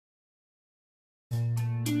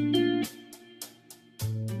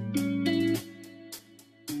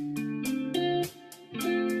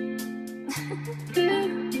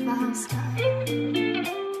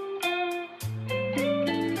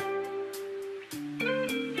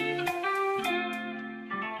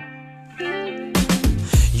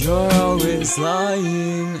You're always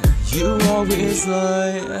lying, you always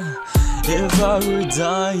lie. If I were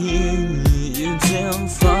dying, you damn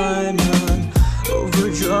fine.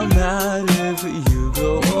 Overdramatic, you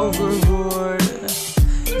go overboard.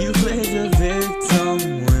 You play the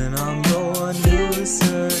victim when I'm the one who's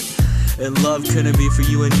hurt. And love couldn't be for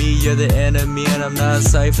you and me, you're the enemy. And I'm not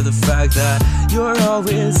sorry for the fact that you're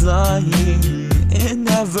always lying and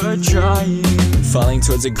never trying. Falling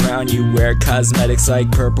towards the ground, you wear cosmetics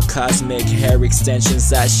like purple cosmic hair extensions.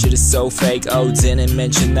 That shit is so fake. Oh, didn't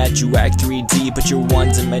mention that you act 3D, but you're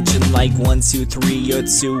one dimension like 1, 2, 3. You're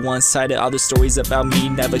too one-sided. All the stories about me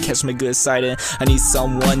never catch my good side in. I need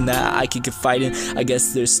someone that I can confide in. I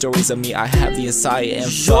guess there's stories of me, I have the inside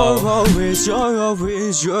info.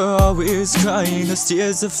 You're always crying. Those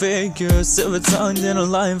tears are fake. You're a silver-tongued and a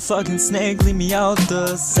lying fucking snake. Leave me out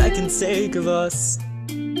the second sake of us.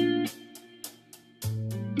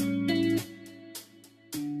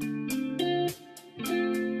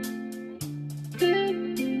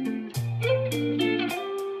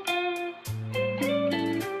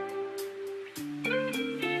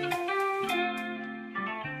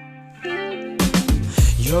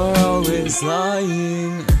 You're always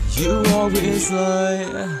lying, you always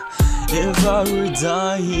lie. If I were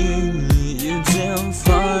dying, you damn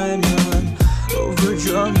fine.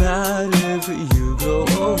 Overdramatic, you go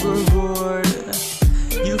overboard.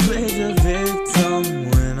 You play the victim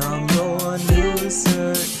when I'm the one who's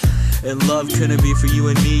hurt. And love couldn't be for you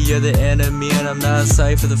and me, you're the enemy. And I'm not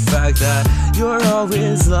sorry for the fact that you're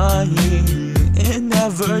always lying and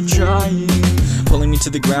never trying. Pulling me to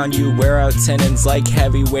the ground, you wear out tendons like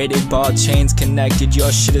heavy-weighted ball chains connected.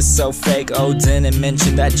 Your shit is so fake. Oh, didn't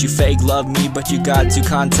mention that you fake love me, but you got 2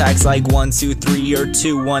 contacts like 1, 2, 3 or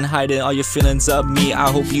 2, 1 hiding all your feelings of me.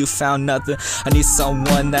 I hope you found nothing. I need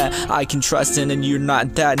someone that I can trust in, and you're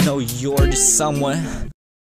not that. No, you're just someone